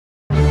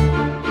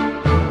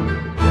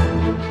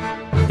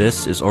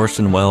This is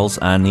Orson Welles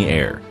on the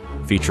Air,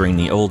 featuring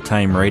the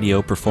old-time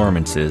radio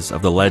performances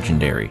of the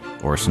legendary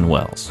Orson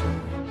Welles.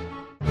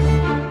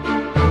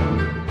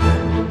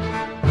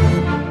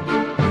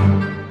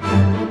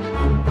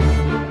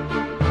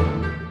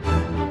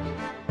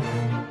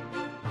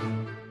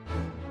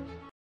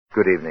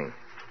 Good evening.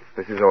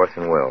 This is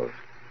Orson Welles,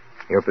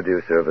 your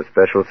producer of a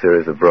special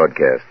series of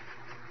broadcasts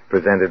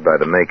presented by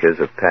the makers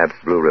of Pabst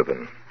Blue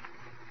Ribbon,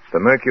 the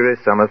Mercury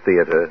Summer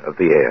Theater of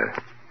the Air.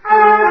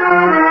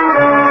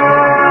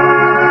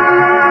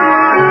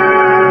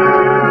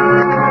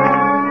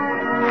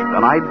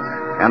 Tonight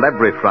and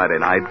every Friday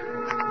night,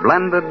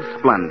 Blended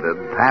Splendid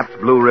Pabst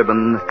Blue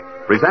Ribbon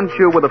presents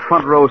you with a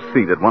front row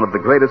seat at one of the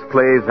greatest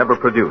plays ever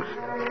produced.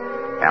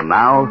 And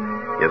now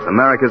is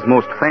America's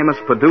most famous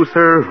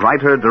producer,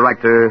 writer,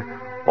 director,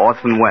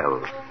 Orson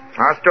Welles.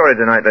 Our story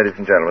tonight, ladies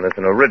and gentlemen, is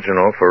an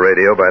original for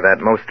radio by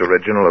that most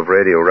original of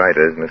radio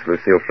writers, Miss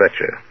Lucille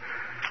Fletcher.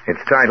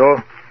 Its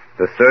title,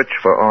 The Search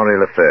for Henri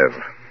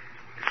Lefebvre.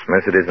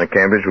 Mercedes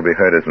McCambridge will be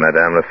heard as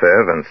Madame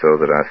Lefebvre, and so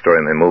that our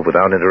story may move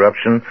without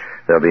interruption,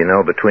 there'll be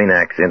no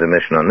between-acts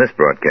intermission on this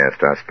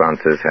broadcast, our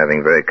sponsors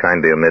having very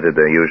kindly omitted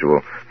their usual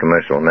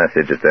commercial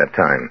message at that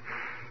time.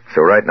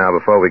 So right now,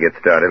 before we get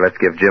started, let's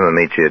give Jim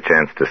Amici a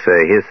chance to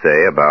say his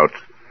say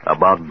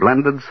about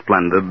Blended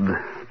Splendid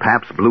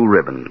Pabst Blue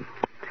Ribbon.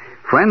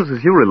 Friends,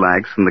 as you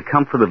relax in the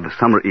comfort of the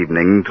summer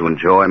evening to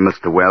enjoy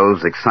Mr.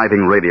 Wells'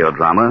 exciting radio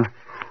drama,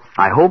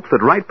 I hope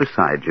that right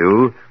beside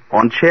you,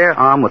 on chair,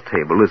 arm, or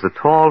table, is a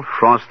tall,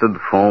 frosted,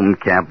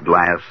 foam-capped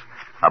glass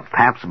of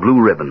Pabst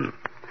Blue Ribbon.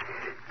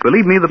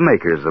 Believe me, the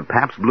makers of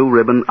Pabst Blue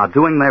Ribbon are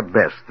doing their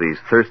best these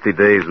thirsty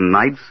days and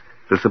nights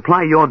to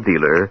supply your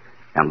dealer,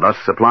 and thus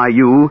supply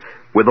you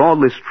with all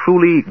this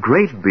truly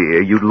great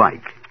beer you'd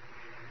like.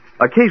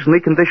 Occasionally,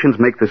 conditions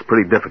make this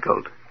pretty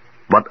difficult,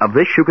 but of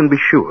this you can be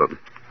sure.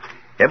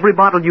 Every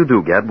bottle you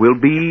do get will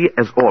be,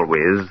 as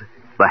always,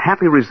 the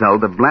happy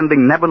result of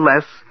blending never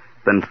less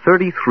than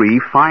 33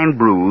 fine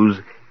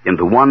brews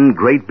into one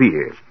great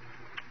beer.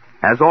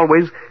 As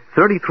always,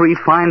 33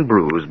 fine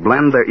brews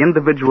blend their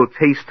individual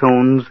taste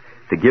tones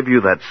to give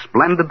you that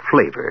splendid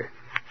flavor.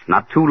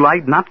 Not too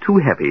light, not too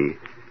heavy,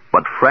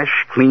 but fresh,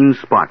 clean,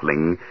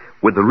 sparkling,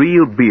 with the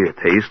real beer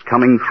taste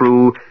coming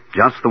through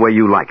just the way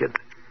you like it.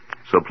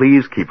 So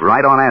please keep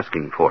right on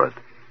asking for it.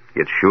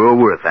 It's sure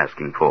worth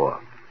asking for.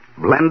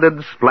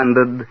 Blended,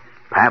 Splendid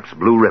Pabst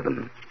Blue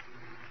Ribbon.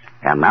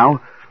 And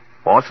now,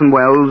 Orson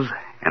Welles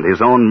and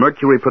his own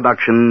Mercury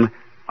production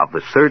of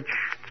The Search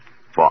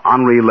for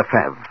Henri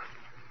Lefebvre.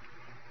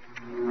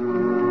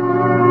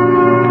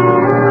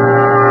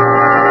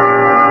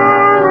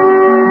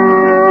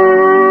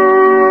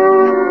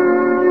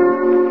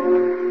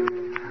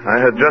 I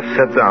had just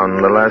set down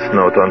the last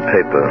note on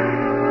paper.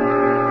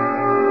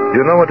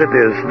 You know what it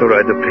is to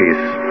write a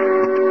piece.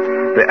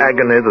 The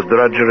agony, the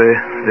drudgery,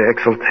 the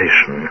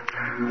exultation.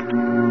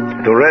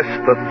 To wrest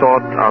the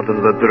thought out of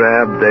the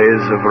drab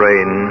days of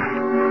rain.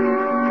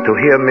 To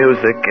hear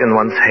music in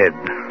one's head,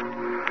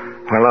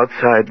 while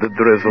outside the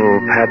drizzle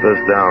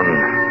patters down,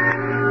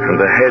 and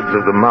the heads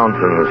of the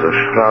mountains are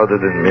shrouded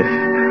in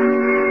mist.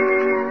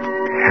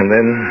 And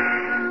then,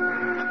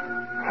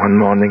 one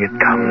morning it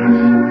comes.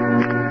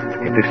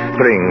 It is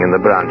spring in the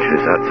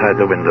branches outside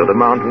the window. The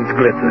mountains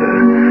glitter.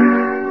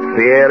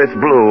 The air is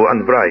blue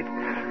and bright.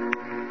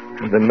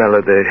 And the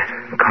melody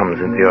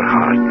comes into your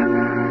heart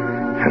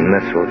and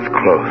nestles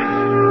close,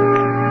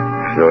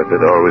 as though it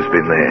had always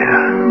been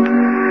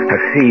there. A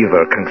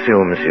fever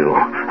consumes you.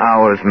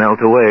 Hours melt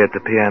away at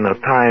the piano.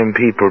 Time,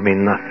 people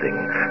mean nothing.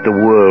 The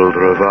world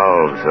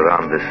revolves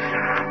around this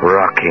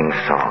rocking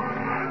song,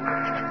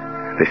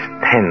 this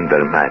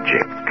tender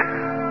magic.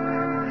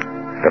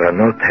 There are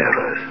no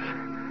terrors,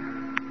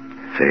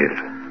 save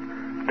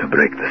to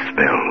break the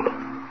spell.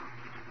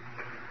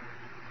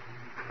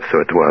 So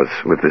it was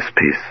with this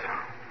piece.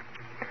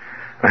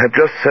 I had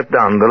just set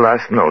down the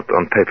last note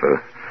on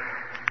paper.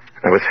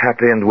 I was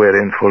happy and weary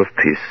and full of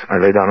peace. I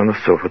lay down on the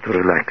sofa to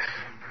relax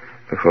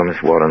before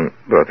Miss Warren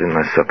brought in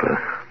my supper.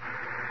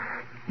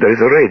 There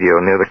is a radio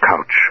near the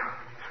couch.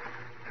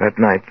 That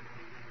night,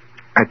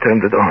 I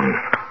turned it on.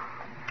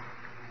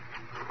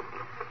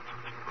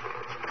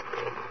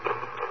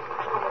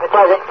 What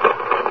was it?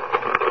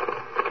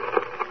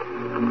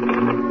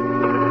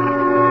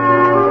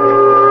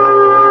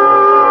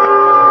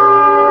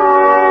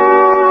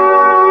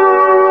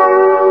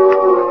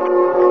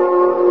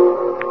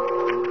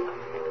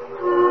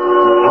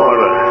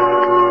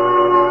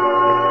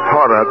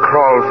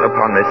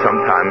 Upon me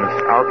sometimes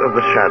out of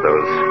the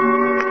shadows,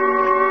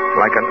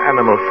 like an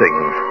animal thing.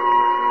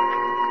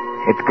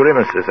 It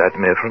grimaces at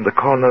me from the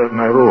corner of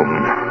my room.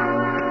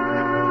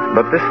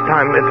 But this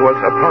time it was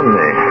upon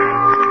me.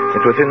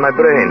 It was in my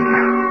brain.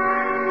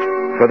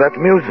 For that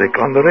music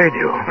on the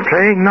radio,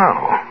 playing now,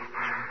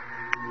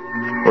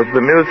 was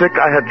the music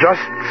I had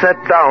just set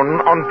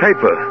down on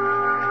paper.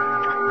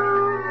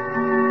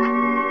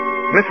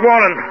 Miss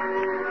Warren!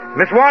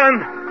 Miss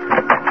Warren!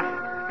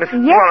 Miss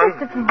Yes, Warren,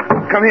 Mr. Flynn.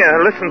 come here.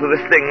 Listen to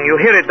this thing. You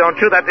hear it, don't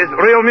you? That is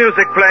real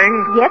music playing.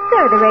 Yes,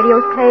 sir. The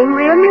radio's playing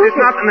real It music. is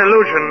not an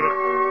illusion.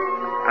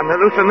 An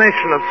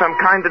hallucination of some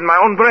kind in my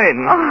own brain.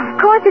 Oh,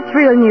 of course it's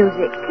real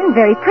music. And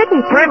very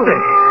pretty, too. Pretty.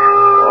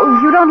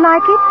 Oh, you don't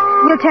like it?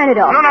 We'll turn it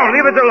off. No,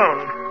 leave it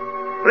alone.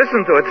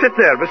 Listen to it. Sit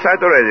there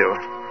beside the radio.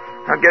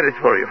 I'll get it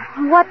for you.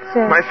 What,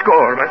 sir? My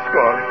score.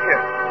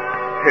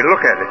 Here,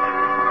 look at it.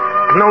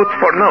 Note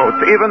for note,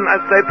 even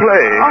as they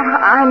play. Oh,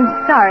 I'm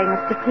sorry,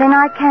 Mr. Flynn.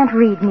 I can't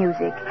read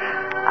music.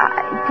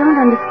 I don't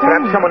understand.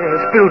 Perhaps someone in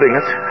this building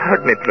has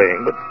heard me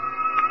playing, but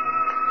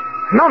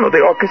none of the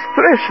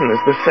orchestration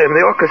is the same.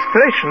 The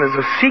orchestration is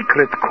a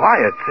secret,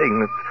 quiet thing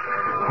that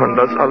one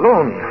does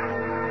alone.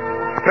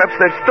 Perhaps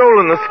they've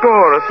stolen the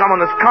score or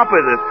someone has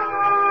copied it.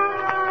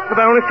 But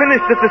I only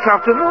finished it this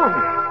afternoon.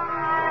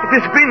 It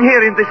has been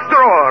here in this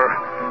drawer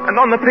and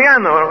on the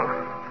piano.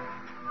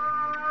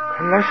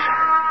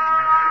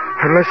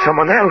 Unless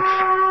someone else.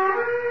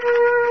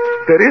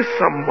 There is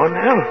someone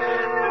else.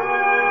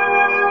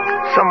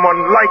 Someone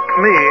like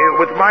me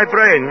with my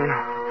brain,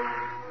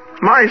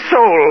 my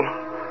soul,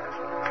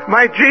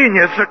 my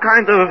genius, a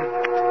kind of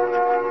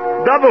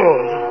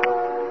double.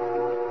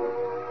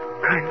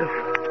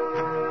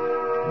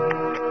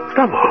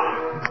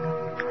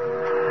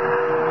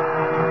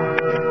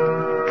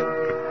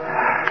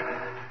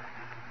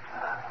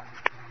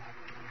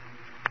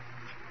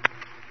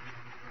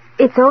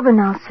 It's over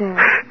now, sir.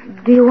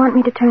 Do you want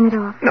me to turn it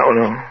off? No.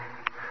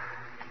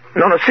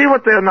 See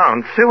what they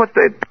announce. See what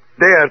they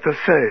dare to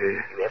say.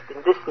 You have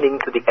been listening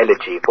to the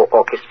Elegy for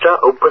Orchestra,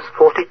 Opus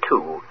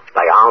 42,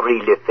 by Henri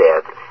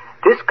Lefebvre.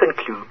 This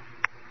concludes...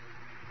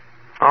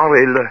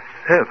 Henri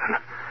Lefebvre.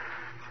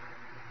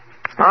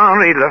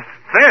 Henri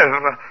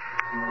Lefebvre.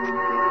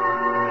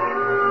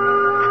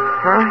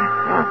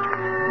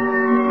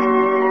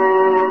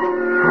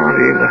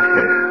 Henri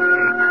Lefebvre.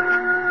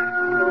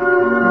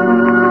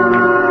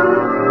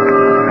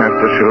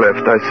 After she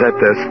left, I sat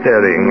there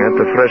staring at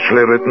the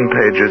freshly written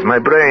pages. My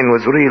brain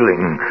was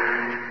reeling.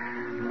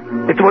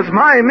 It was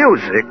my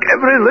music.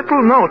 Every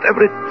little note,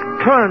 every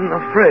turn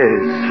of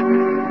phrase.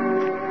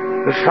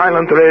 The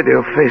silent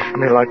radio faced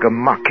me like a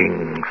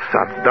mocking,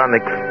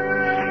 sardonic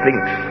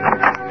sphinx.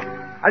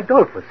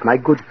 Adolphus, my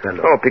good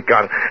fellow. Oh,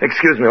 Picard.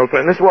 Excuse me, old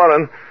friend. Miss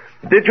Warren,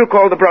 did you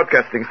call the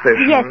broadcasting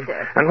station? Yes,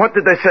 sir. And what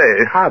did they say?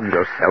 Calm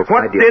yourself,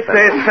 What my dear did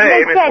they fellow. say,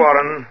 They Miss said-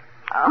 Warren?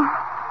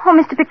 Oh,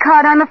 Mr.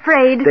 Picard, I'm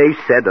afraid. They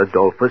said,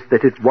 Adolphus,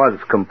 that it was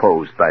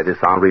composed by this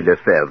Henri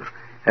Lefebvre.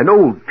 An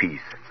old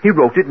piece. He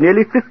wrote it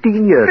nearly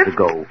 15 years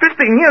ago.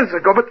 15 years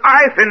ago, but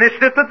I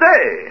finished it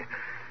today.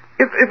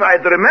 If I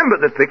had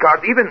remembered it,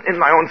 Picard, even in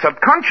my own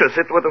subconscious,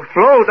 it would have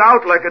flowed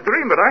out like a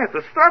dream, but I had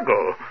to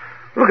struggle.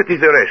 Look at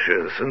these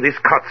erasures and these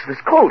cuts,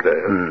 this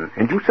coda.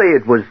 And you say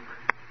it was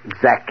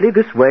exactly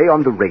this way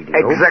on the radio?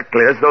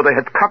 Exactly, as though they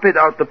had copied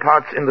out the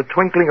parts in the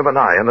twinkling of an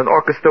eye, and an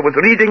orchestra was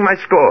reading my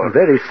score.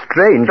 Very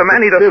strange. The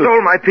man but either still-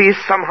 stole my piece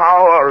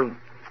somehow, or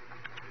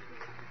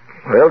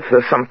else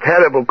there's some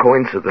terrible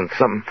coincidence,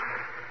 some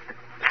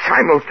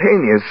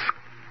simultaneous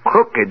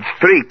crooked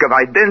streak of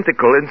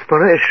identical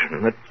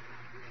inspiration that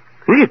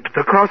leaped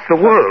across the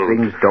world.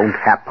 Things don't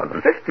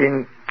happen.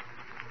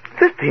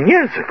 15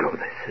 years ago,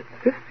 they said.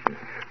 15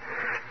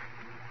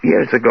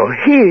 years ago,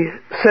 he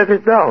set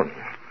it down.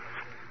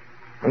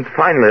 And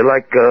finally,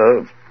 like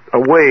a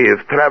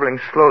wave traveling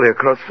slowly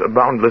across a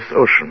boundless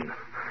ocean,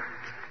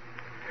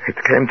 it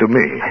came to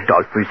me.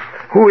 Adolphus,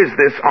 Who is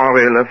this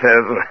Henri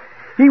Lefebvre?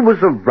 he was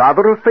a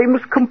rather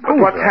famous composer.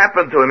 What's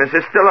happened to him? Is he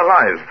still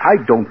alive? I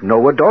don't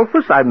know,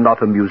 Adolphus. I'm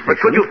not a musician. But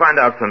could you find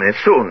out for me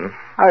soon?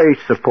 I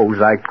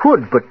suppose I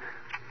could, but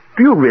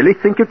do you really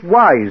think it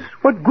wise?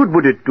 What good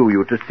would it do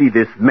you to see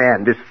this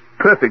man, this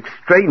perfect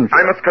stranger?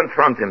 I must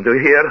confront him, do you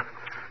hear?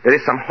 There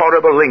is some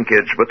horrible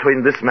linkage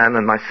between this man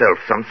and myself,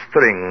 some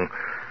string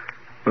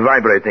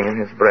vibrating in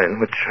his brain,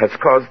 which has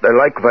caused a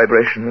like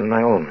vibration in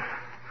my own.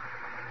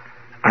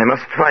 I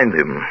must find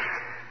him.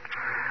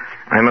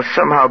 I must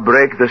somehow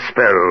break the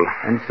spell.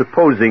 And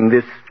supposing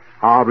this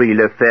Henri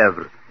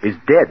Lefebvre is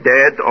dead?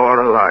 Dead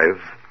or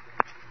alive.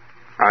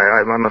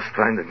 I must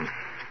find him.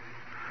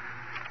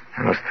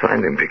 I must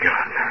find him,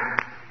 Picard.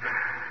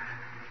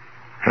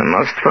 I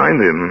must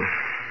find him.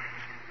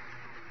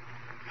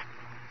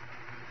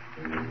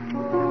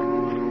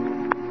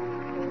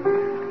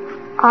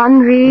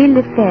 Henri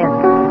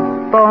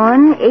Lefebvre,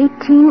 born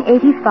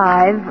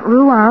 1885,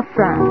 Rouen,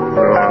 France.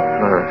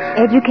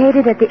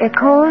 Educated at the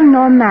École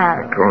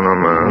Normale.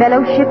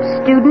 Fellowship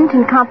student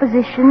in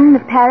composition, the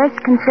Paris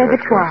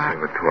Conservatoire.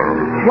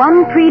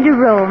 Won Prix de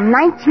Rome,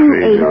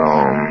 1908.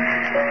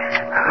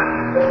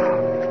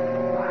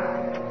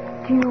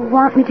 Do you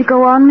want me to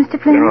go on,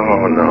 Mr. Flynn?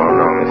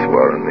 No, Miss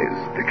Warren. These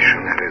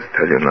dictionaries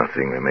tell you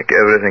nothing. They make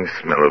everything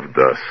smell of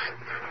dust.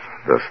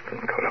 Dust and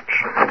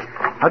corruption.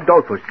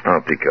 Adolphus, Oh,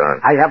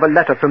 Picard. I have a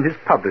letter from his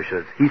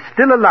publishers. He's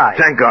still alive.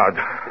 Thank God.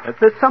 If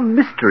there's some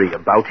mystery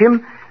about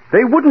him,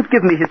 they wouldn't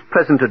give me his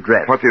present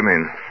address. What do you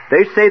mean?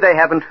 They say they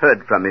haven't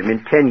heard from him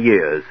in 10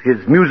 years.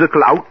 His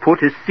musical output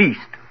has ceased.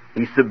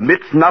 He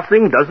submits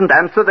nothing, doesn't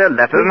answer their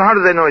letters. Then how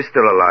do they know he's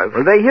still alive?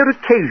 Well, they hear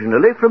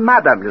occasionally from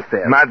Madame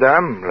Lefebvre.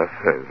 Madame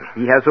Lefebvre.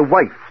 He has a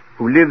wife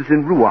who lives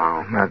in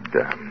Rouen.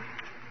 Madame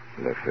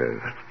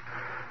Lefebvre.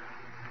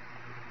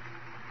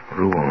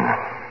 Rouen.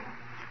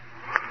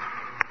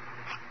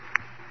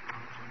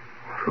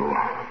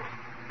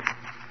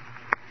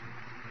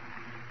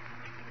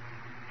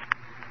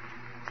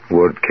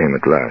 Word came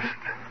at last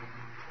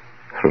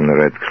from the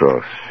Red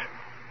Cross.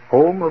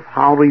 Home of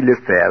Henri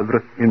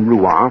Lefebvre in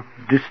Rouen,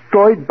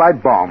 destroyed by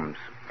bombs.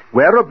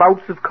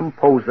 Whereabouts of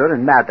composer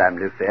and Madame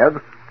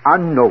Lefebvre,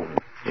 unknown.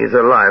 He's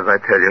alive, I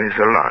tell you, he's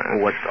alive. Oh,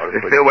 what sorry.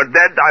 If he were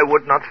dead, I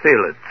would not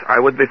feel it. I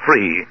would be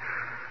free.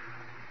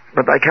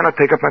 But I cannot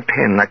take up my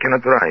pen. I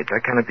cannot write. I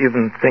cannot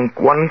even think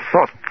one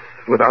thought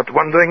without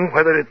wondering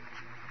whether it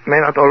may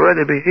not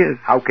already be his.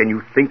 How can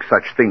you think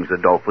such things,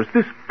 Adolphus?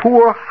 This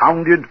poor,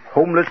 hounded,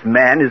 homeless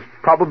man is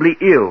probably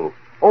ill,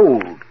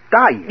 old,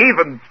 dying.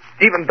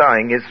 Even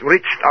dying, he's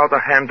reached out a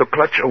hand to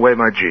clutch away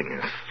my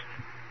genius.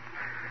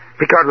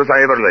 Picard was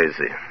I ever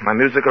lazy. My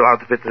musical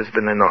outfit has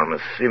been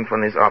enormous.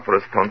 Symphonies,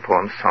 operas, tone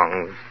poems,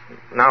 songs.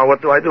 Now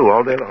what do I do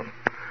all day long?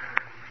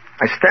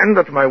 I stand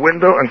at my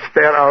window and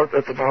stare out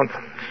at the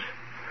mountains.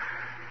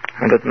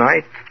 And at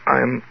night,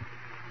 I'm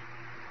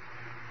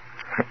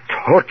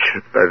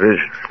tortured by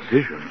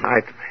visions.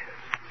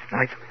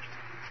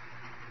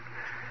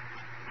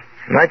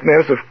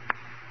 Nightmares of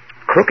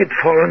crooked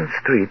fallen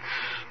streets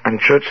and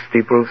church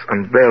steeples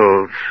and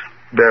bells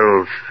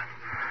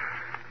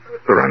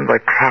run by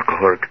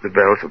clockwork, the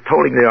bells are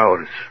tolling the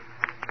hours.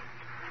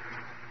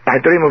 I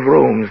dream of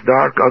rooms,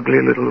 dark,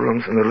 ugly little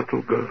rooms, and a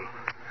little girl.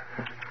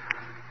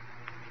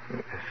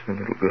 Yes, a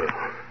little girl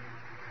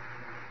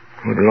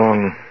with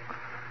long,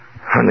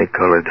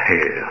 honey-colored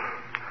hair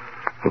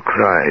who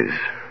cries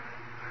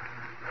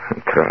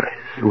and cries.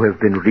 You have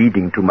been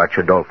reading too much,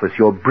 Adolphus.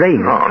 Your brain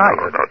is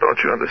tired. No,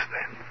 don't you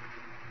understand?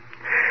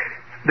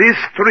 These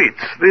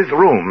streets, these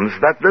rooms,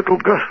 that little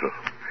girl,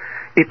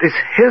 it is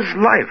his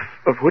life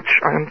of which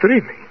I am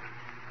dreaming.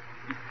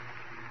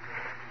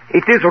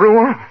 It is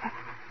Rouen.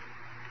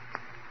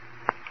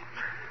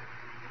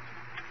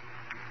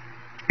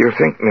 You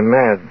think me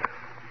mad,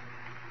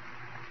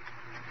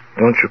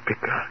 don't you,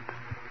 Picard?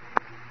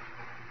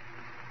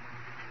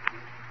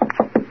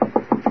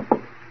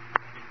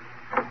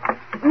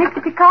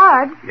 Mr.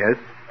 Picard? Yes?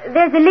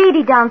 There's a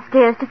lady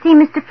downstairs to see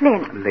Mr.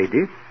 Flynn.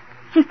 Lady?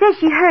 She says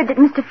she heard that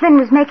Mr. Flynn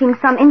was making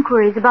some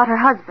inquiries about her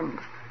husband.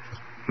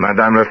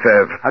 Madame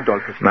Lefebvre.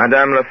 Adolphus.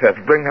 Madame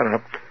Lefebvre, bring her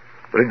up.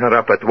 Bring her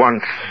up at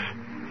once.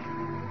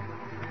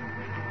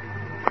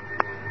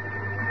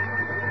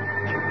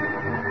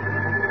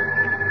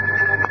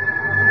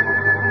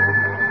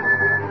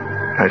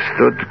 I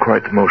stood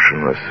quite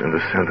motionless in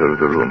the center of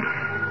the room.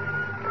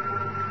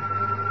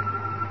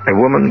 A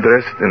woman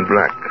dressed in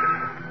black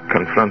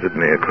confronted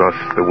me across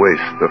the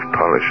waste of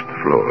polished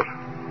floor.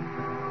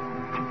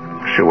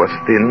 She was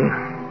thin,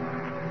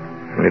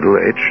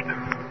 middle-aged,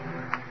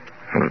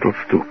 a little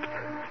stooped.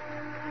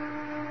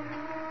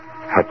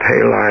 Her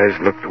pale eyes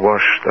looked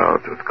washed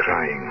out with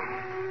crying.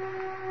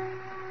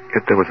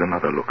 Yet there was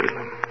another look in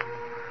them.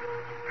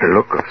 A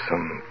look of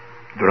some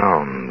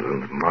drowned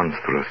and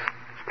monstrous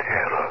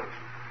terror.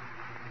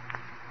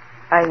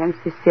 I am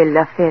Cécile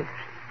Lefebvre.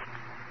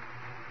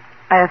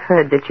 I have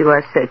heard that you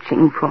are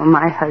searching for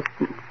my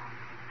husband.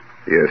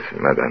 Yes,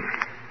 madame.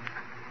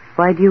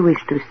 Why do you wish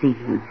to see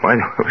him? Why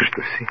do I wish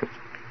to see him?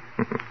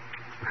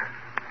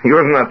 You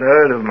have not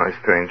heard of my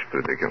strange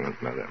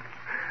predicament, madame.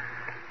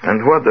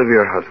 And what of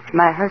your husband?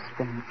 My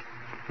husband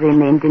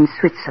remained in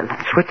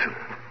Switzerland.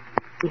 Switzerland?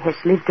 He has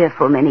lived there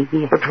for many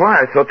years. But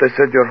why? I thought they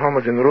said your home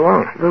was in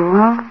Rouen.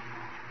 Rouen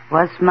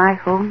was my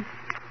home.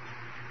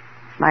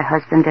 My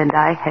husband and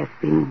I have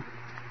been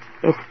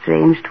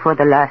estranged for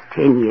the last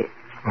 10 years.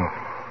 Oh.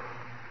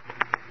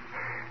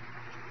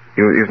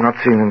 You've not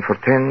seen him for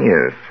 10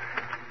 years.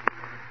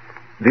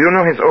 Do you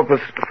know his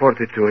Opus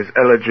 42, his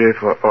Elegy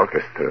for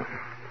Orchestra?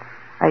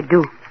 I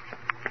do.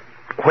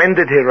 When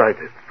did he write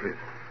it, please?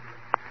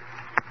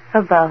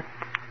 About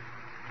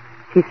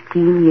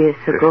 15 years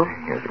ago.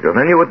 15 years ago.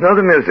 Then you would know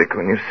the music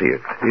when you see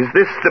it. Is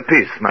this the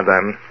piece,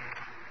 madame?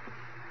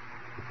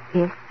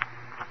 Yes.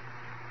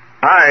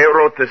 I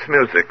wrote this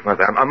music,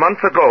 madame, a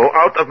month ago,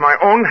 out of my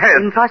own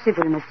head.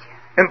 Impossible, monsieur.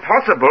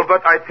 Impossible,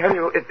 but I tell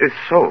you, it is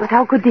so. But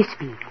how could this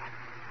be?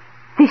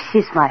 This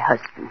is my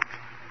husband.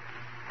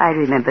 I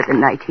remember the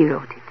night he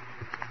wrote it.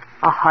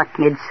 A hot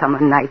midsummer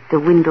night. The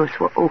windows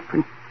were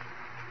open.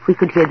 We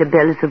could hear the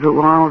bells of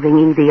Rouen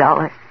ringing the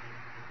hour.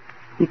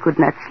 He could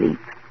not sleep.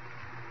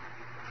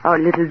 Our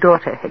little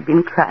daughter had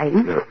been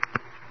crying.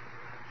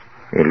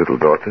 Your little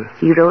daughter?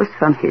 He rose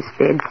from his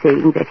bed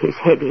saying that his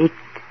head ached.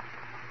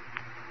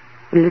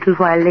 A little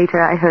while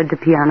later, I heard the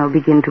piano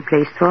begin to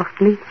play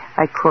softly.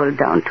 I called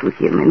down to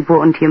him and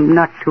warned him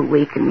not to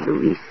waken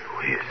Louise.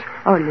 Louise?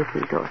 Our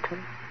little daughter,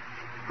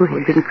 who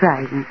had been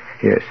crying.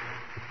 Yes.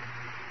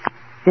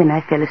 Then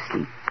I fell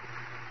asleep.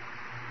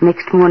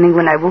 Next morning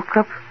when I woke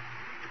up,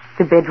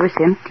 the bed was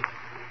empty.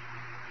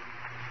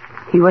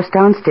 He was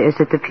downstairs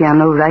at the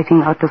piano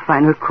writing out the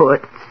final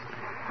chords.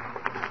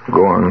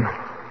 Go on.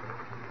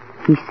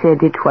 He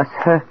said it was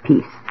her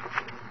piece.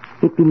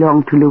 It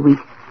belonged to Louise.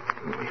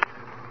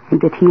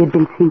 And that he had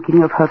been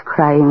thinking of her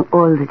crying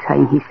all the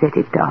time he set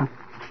it down.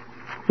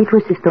 It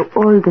was as though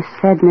all the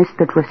sadness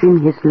that was in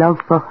his love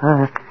for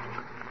her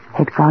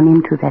had gone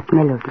into that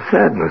melody.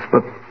 Sadness,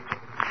 but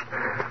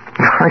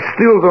I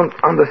still don't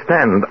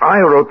understand. I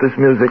wrote this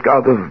music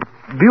out of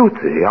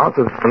beauty, out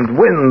of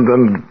wind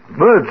and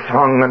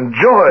birdsong and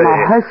joy.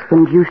 My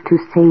husband used to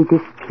say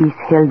this piece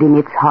held in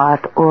its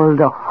heart all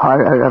the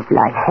horror of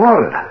life.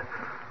 Horror?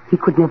 He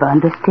could never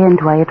understand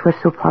why it was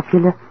so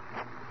popular.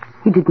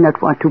 He did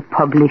not want to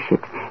publish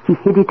it. He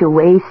hid it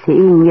away,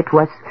 saying it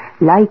was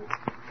like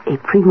a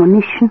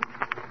premonition,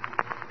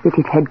 that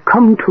it had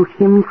come to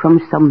him from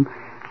some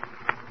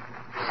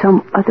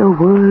other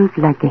world,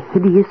 like a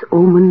hideous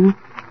omen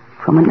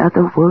from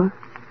another world.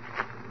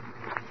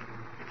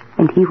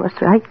 And he was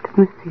right,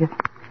 monsieur.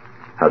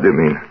 How do you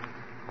mean?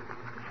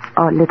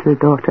 Our little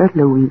daughter,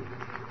 Louise.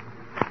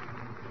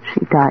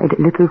 She died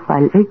a little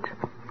while later.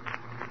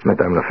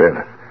 Madame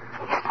Lefebvre.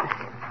 Yes,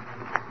 monsieur.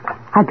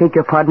 I beg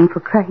your pardon for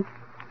crying.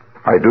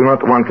 I do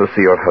not want to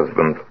see your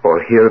husband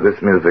or hear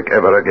this music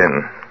ever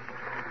again.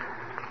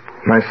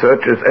 My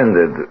search is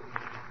ended.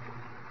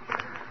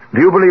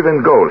 Do you believe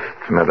in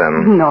ghosts,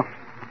 madame? No.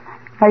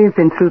 I have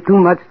been through too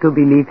much to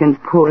believe in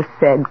poor,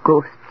 sad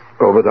ghosts.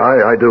 Oh, but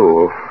I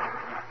do.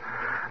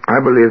 I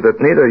believe that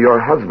neither your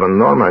husband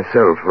nor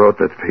myself wrote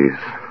that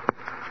piece.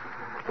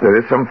 There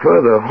is some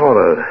further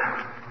horror,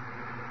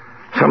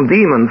 some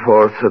demon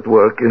force at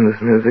work in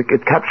this music.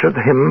 It captured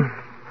him.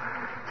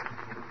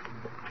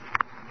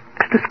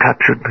 It has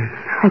captured me.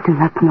 I do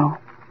not know.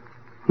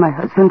 My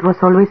husband was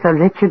always a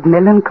wretched,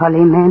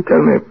 melancholy man.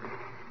 Tell me,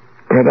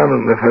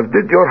 Madame Lefebvre,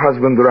 did your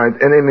husband write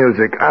any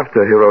music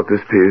after he wrote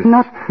this piece?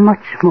 Not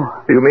much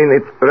more. You mean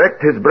it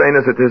wrecked his brain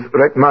as it has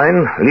wrecked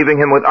mine, leaving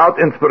him without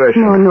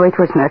inspiration? No, it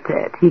was not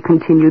that. He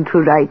continued to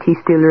write. He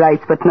still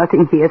writes, but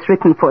nothing he has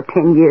written for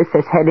 10 years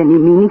has had any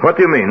meaning. What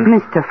do you mean?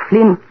 Mr.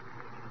 Flynn,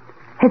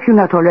 have you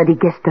not already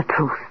guessed the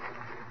truth?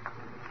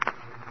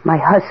 My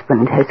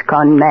husband has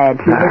gone mad.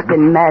 He has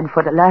been mad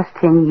for the last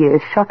 10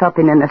 years, shut up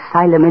in an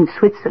asylum in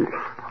Switzerland.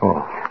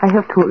 Oh. I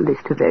have told this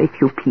to very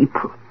few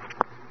people.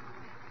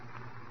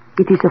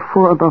 It is a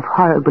form of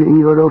horrible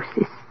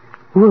neurosis.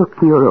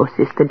 Work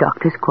neurosis, the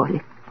doctors call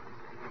it.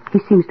 He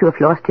seems to have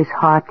lost his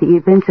heart. The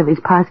events of his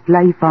past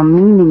life are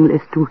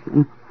meaningless to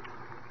him.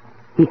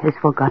 He has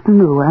forgotten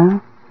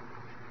Rouen.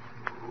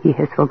 He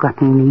has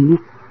forgotten me.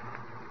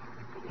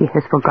 He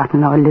has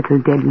forgotten our little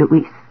dead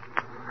Louise.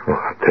 Oh,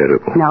 how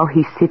terrible. Now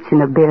he sits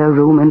in a bare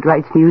room and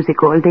writes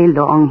music all day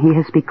long. He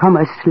has become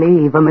a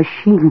slave, a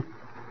machine.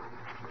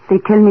 They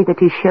tell me that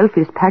his shelf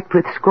is packed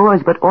with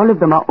scores, but all of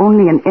them are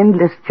only an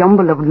endless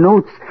jumble of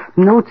notes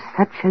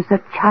such as a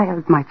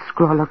child might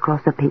scrawl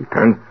across a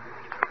paper.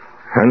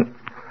 And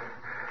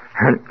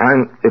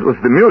it was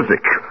the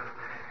music,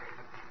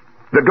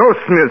 the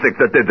ghost music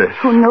that did this.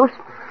 Who knows?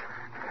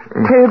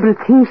 Terrible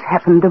things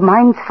happen. The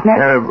mind snaps.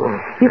 Terrible.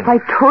 If I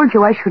told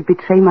you I should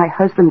betray my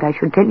husband, I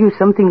should tell you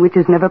something which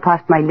has never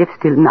passed my lips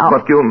till now.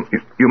 But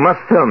you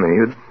must tell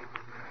me.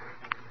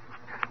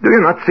 Do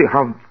you not see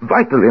how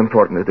vitally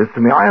important it is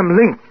to me? I am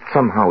linked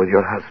somehow with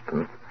your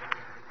husband.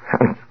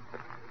 And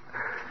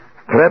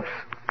perhaps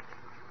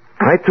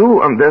I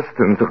too am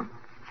destined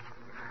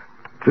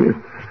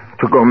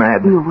to go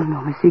mad. No,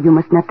 monsieur, you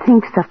must not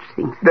think such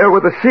things. There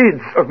were the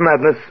seeds of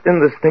madness in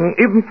this thing,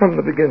 even from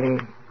the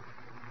beginning.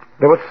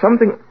 There was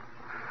something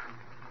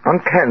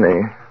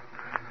uncanny.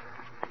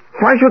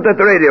 Why should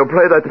that radio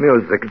play that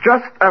music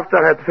just after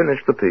I had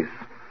finished the piece?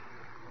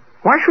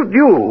 Why should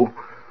you,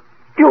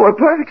 a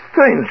perfect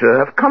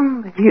stranger, have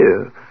come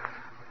here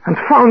and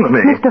found me?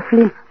 Mr.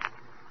 Flynn,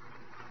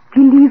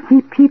 believe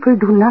me, people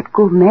do not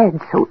go mad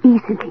so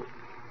easily.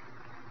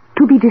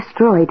 To be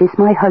destroyed as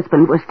my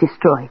husband was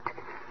destroyed,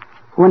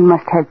 one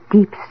must have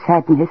deep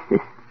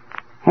sadnesses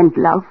and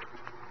love.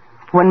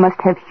 One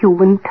must have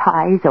human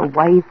ties, a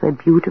wife, a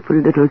beautiful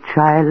little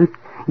child.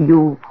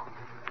 You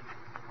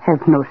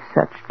have no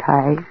such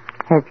ties,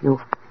 have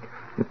you?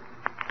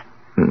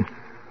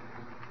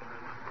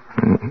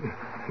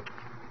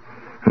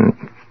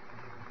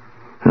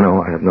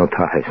 No, I have no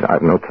ties. I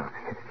have no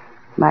ties.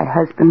 My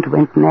husband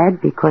went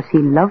mad because he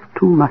loved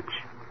too much.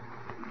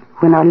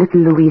 When our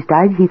little Louise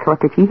died, he thought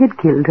that he had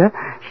killed her.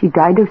 She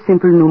died of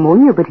simple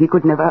pneumonia, but he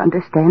could never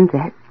understand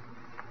that.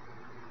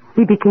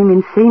 He became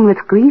insane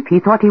with grief. He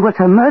thought he was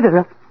her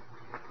murderer.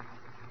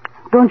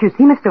 Don't you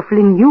see, Mr.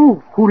 Flynn,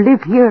 you who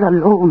live here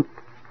alone,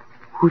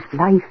 whose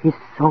life is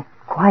so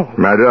quiet.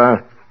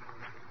 Madame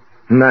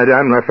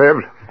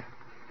Lefebvre.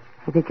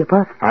 I beg your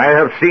pardon? I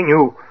have seen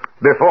you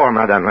before,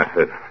 Madame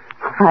Lefebvre.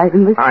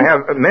 I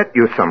have met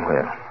you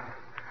somewhere.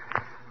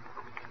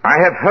 I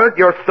have heard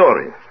your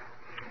story.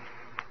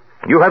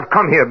 You have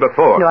come here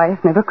before. No, I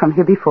have never come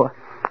here before.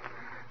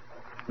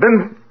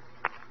 Then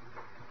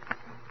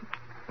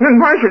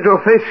why should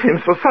your face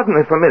seem so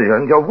suddenly familiar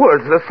and your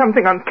words? There's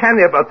something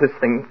uncanny about this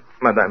thing,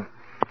 Madame.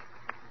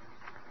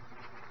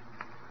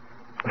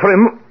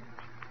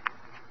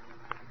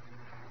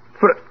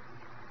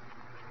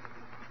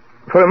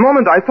 For a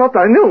moment, I thought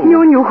I knew.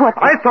 You knew what?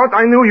 I thought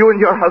I knew you and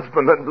your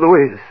husband and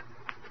Louise.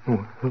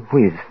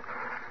 Louise.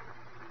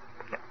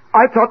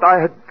 I thought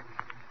I'd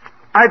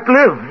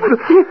lived.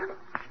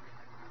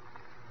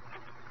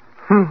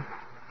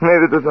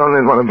 Maybe it was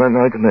only one of my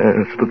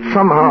nightmares, but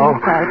somehow...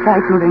 I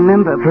try to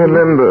remember.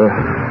 Remember.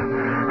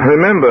 The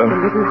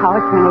little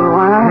house in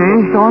Rouen,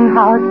 the stone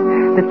house,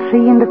 the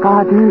tree in the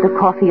garden, the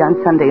coffee on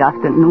Sunday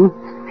afternoons,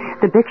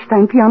 the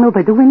Bechstein piano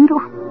by the window,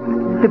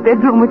 the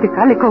bedroom with the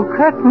calico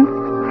curtains,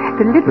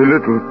 the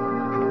little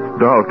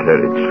doll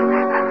carriage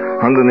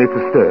underneath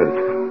the stairs.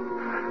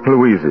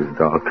 Louise's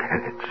doll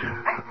carriage.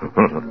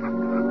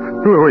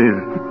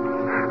 Louise.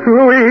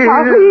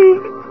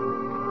 Papi.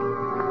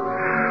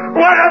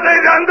 What have they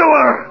done to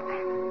her?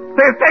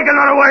 They've taken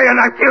her away and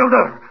I killed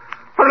her.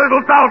 Her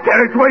little doll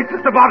carriage waits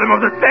at the bottom of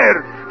the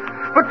stairs.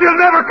 But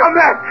she'll never come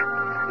back.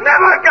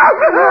 Never come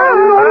back.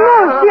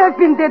 No. She has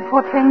been dead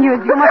for 10 years.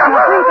 You must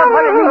not think of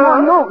her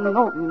anymore. No.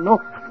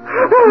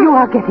 You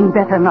are getting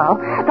better now.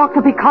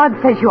 Dr. Picard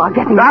says you are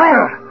getting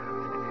well.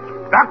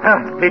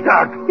 Doctor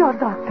Picard. Your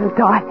doctor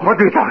died. What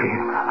are you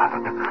talking?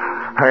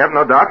 I am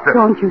no doctor.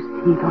 Don't you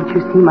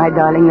see, my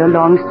darling, your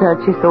long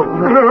search is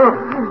over.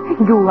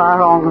 You are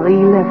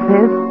Henri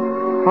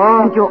Lefebvre.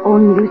 And your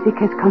own music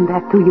has come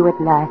back to you at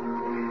last.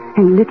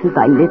 And little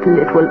by little,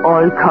 it will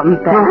all come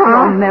back.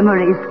 Your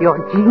memories, your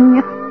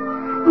genius.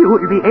 You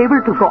will be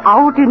able to go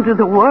out into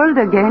the world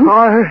again.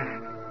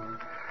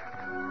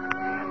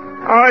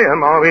 I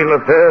am Henri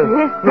Lefebvre.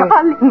 Yes,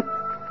 darling.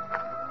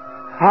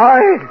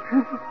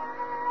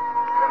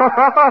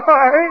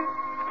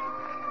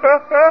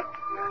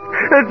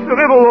 It's the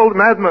little old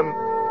madman.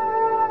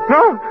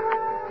 No.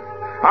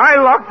 I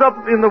locked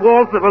up in the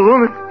walls of a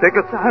lunatic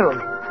asylum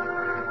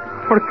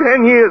for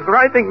 10 years,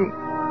 writing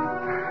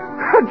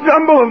a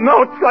jumble of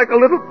notes like a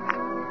little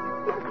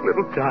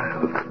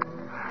child.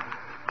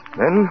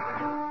 Then,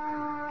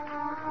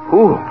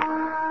 who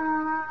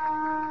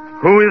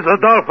is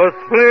Adolphus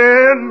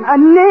Flynn? A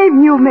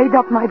name you made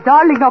up, my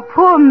darling, a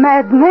poor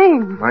mad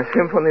name. My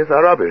symphonies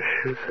are rubbish,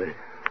 you say.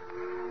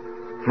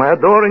 My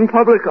adoring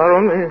public are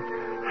only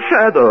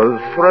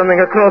shadows running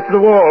across the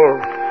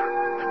walls.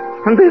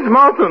 And these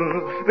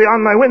mountains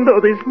beyond my window,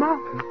 these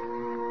mountains.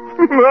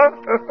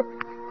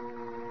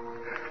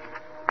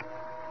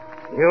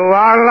 You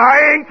are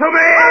lying to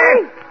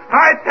me!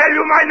 I tell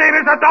you my name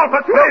is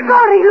Adolphus Flynn!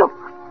 Sorry, look.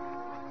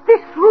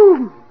 This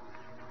room.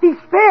 These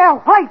bare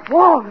white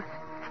walls.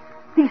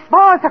 These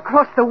bars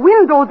across the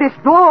window. This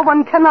door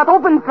one cannot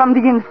open from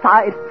the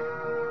inside.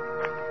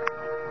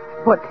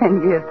 For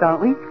 10 years,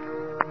 Henri.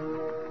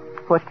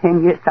 For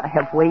 10 years I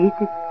have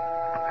waited.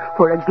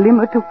 For a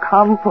glimmer to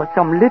come, for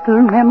some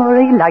little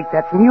memory like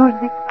that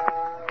music.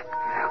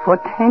 For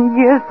 10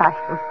 years I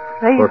have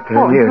prayed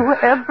for you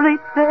every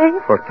day.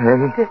 For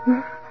 10 years?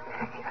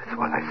 That's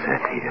what I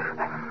said here.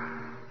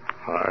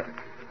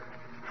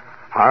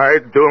 I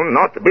do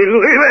not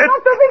believe it.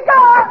 Dr.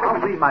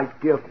 Picard! Henri, my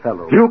dear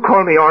fellow. You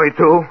call me Henri,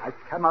 too? I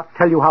cannot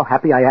tell you how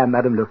happy I am,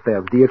 Madame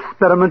Lefebvre. The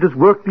experiment has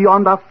worked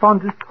beyond our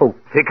fondest hope.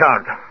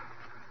 Picard.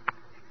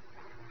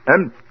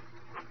 Am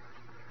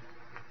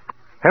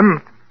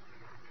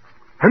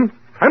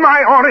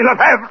I Henri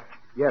Lefebvre?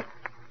 Yes.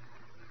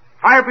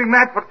 I have been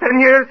mad for 10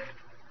 years.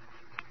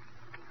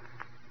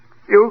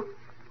 You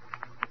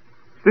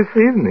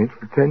deceived me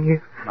for 10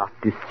 years. Not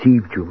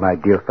deceived you, my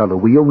dear fellow.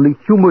 We only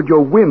humored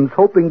your whims,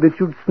 hoping that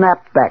you'd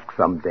snap back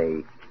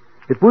someday.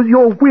 It was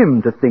your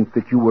whim to think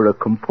that you were a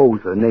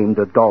composer named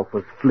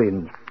Adolphus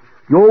Flynn.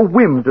 Your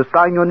whim to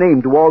sign your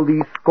name to all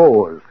these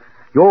scores.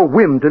 Your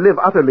whim to live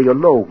utterly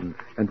alone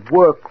and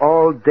work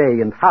all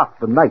day and half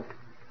the night.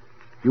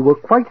 You were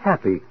quite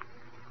happy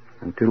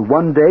until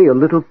one day a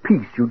little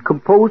piece you'd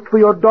composed for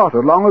your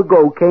daughter long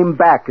ago came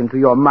back into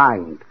your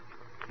mind.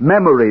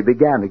 Memory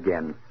began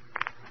again.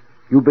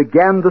 You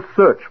began the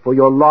search for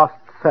your lost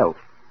self.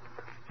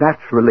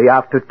 Naturally,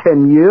 after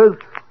 10 years,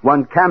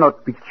 one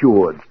cannot be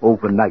cured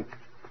overnight.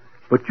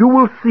 But you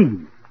will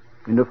see,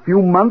 in a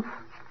few months,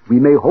 we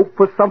may hope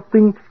for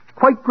something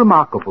quite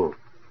remarkable.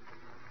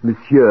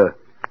 Monsieur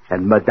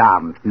and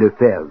Madame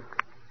Lefebvre.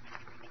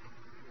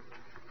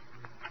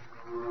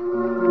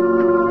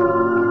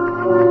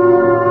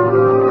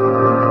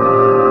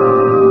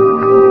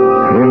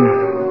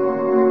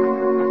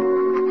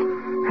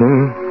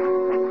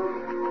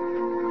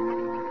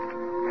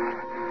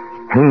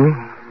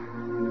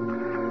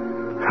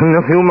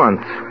 In a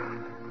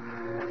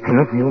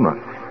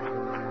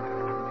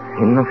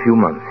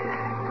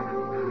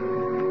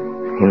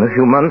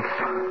few months,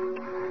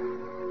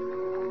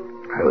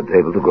 I would be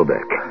able to go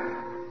back.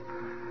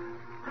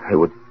 I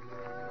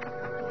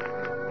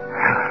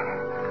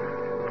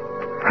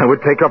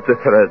would take up the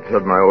threads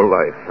of my old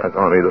life as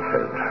Henri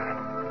Lefebvre.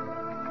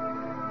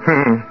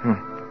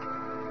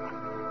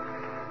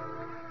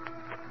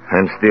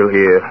 I'm still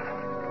here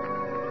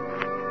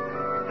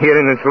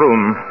in this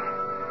room,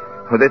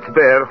 with its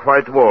bare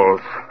white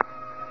walls,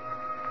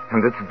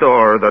 and its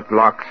door that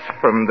locks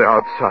from the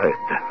outside.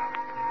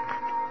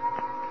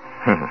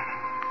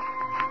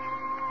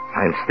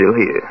 I'm still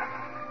here.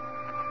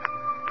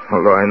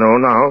 Although I know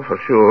now for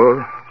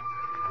sure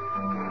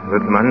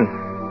that my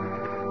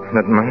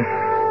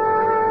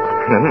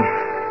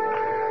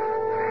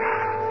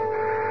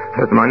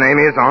name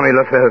is Henri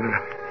Lefebvre.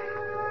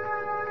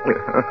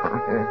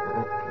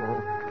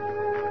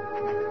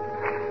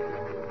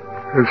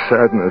 The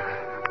sadness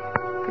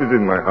is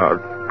in my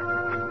heart.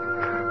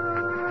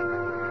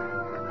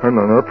 An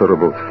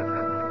unutterable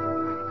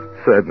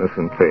sadness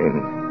and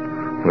pain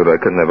that I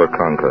can never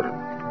conquer.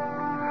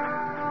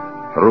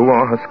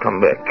 Rouen has come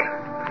back.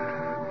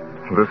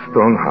 The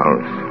stone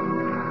house.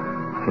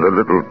 The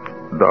little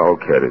doll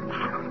carriage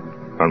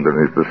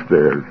underneath the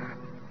stairs.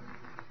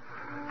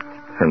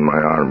 And my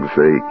arms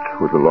ache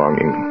with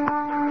longing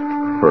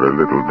for a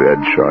little dead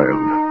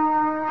child.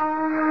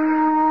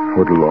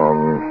 With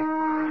long,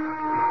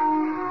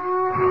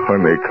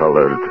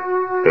 honey-colored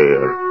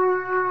hair.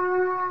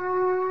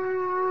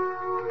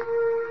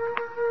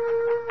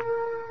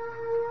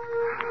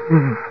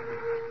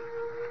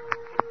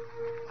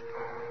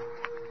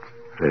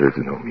 There is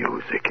no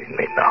music in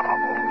me now.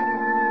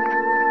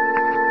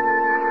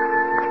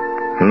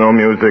 No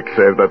music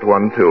save that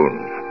one tune,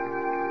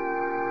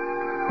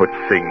 which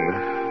sings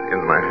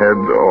in my head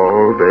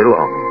all day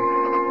long.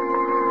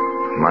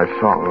 My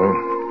song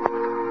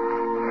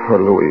for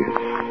Louise.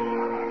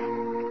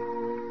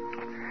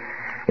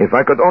 If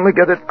I could only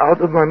get it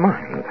out of my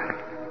mind,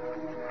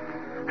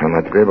 I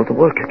might be able to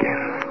work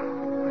again.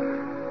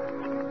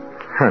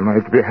 I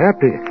might be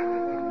happy.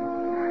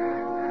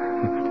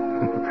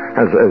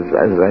 As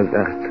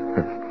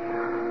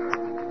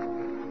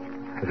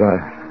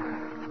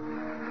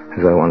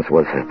I once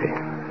was happy.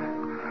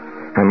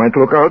 I might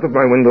look out of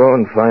my window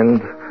and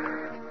find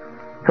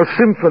a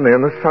symphony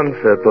and a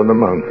sunset on the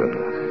mountains.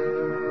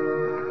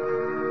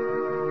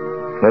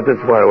 That is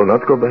why I will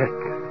not go back.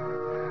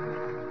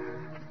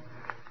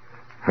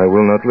 I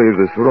will not leave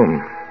this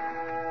room.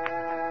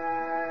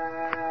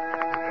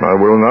 I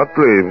will not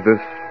leave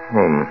this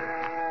home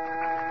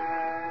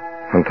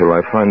until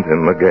I find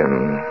him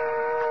again.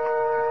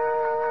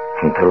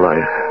 Until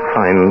I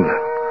find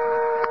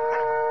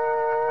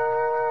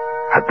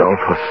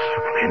Adolphus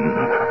Flynn.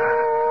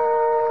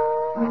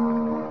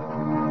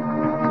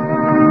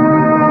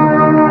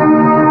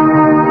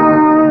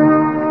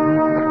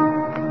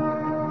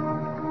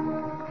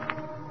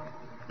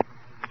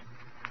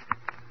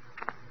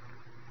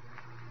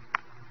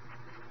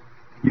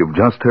 You've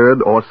just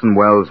heard Orson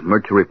Welles'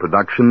 Mercury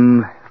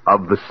production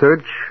of The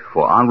Search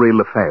for Henri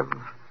Lefebvre,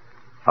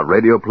 a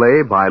radio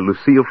play by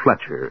Lucille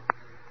Fletcher.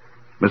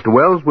 Mr.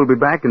 Welles will be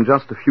back in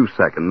just a few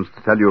seconds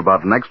to tell you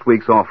about next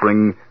week's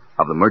offering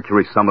of the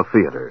Mercury Summer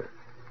Theater.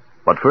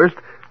 But first,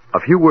 a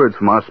few words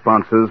from our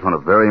sponsors on a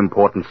very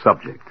important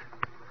subject.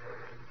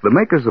 The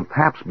makers of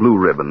Pabst Blue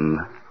Ribbon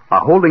are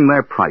holding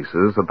their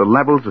prices at the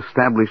levels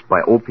established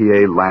by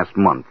OPA last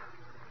month.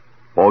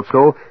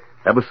 Also,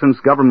 ever since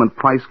government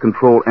price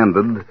control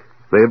ended,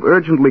 they have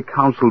urgently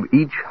counseled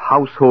each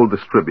household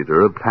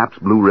distributor of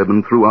Pabst Blue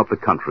Ribbon throughout the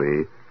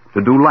country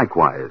to do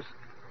likewise.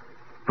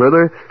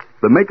 Further,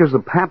 the makers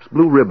of Pabst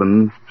Blue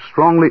Ribbon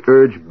strongly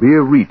urge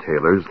beer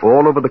retailers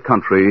all over the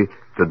country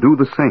to do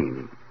the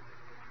same.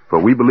 For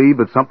we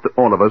believe it's up to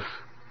all of us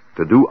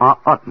to do our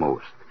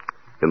utmost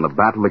in the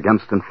battle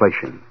against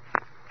inflation.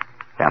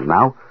 And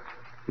now,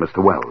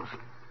 Mr. Welles.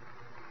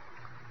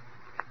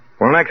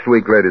 Well, next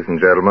week, ladies and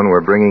gentlemen, we're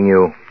bringing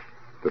you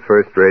the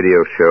first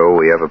radio show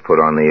we ever put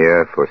on the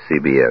air for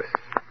CBS.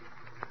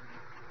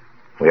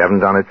 We haven't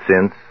done it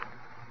since.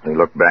 We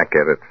look back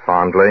at it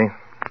fondly.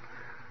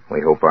 We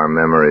hope our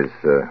memories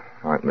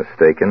aren't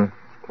mistaken.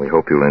 We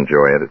hope you'll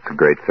enjoy it. It's a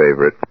great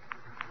favorite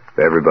of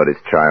everybody's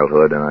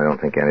childhood, and I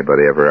don't think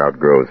anybody ever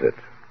outgrows it.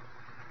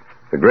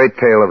 The Great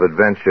Tale of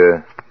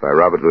Adventure by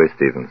Robert Louis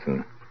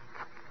Stevenson,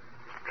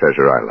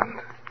 Treasure Island.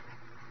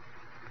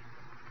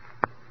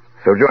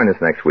 So join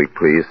us next week,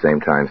 please. Same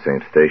time,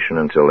 same station.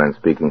 Until then,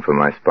 speaking for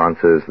my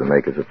sponsors, the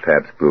makers of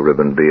Pabst Blue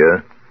Ribbon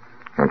Beer,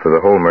 and for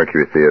the whole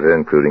Mercury Theater,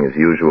 including as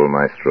usual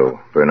Maestro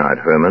Bernard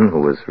Herrmann,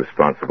 who was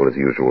responsible as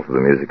usual for the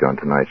music on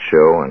tonight's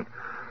show, and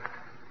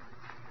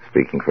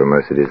speaking for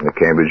Mercedes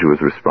McCambridge, who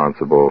was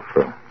responsible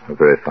for a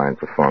very fine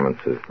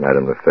performance as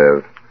Madame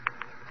Lefebvre.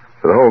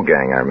 For the whole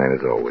gang, I remain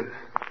as always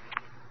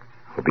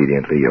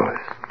obediently yours.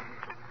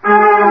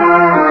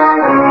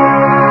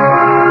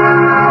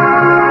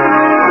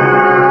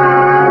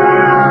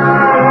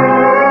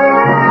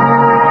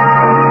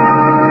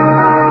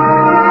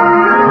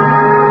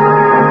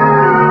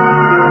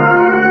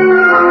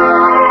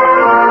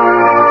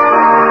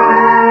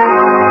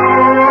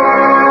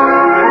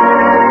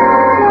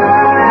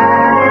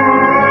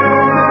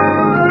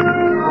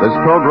 This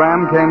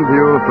program came to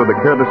you through the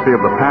courtesy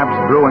of the Pabst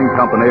Brewing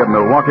Company of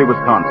Milwaukee,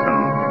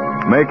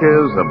 Wisconsin,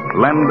 makers of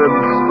blended,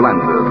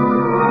 splendid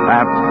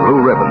Pabst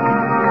Blue Ribbon.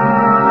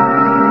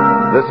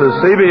 This is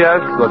CBS,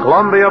 the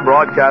Columbia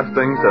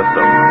Broadcasting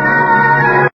System.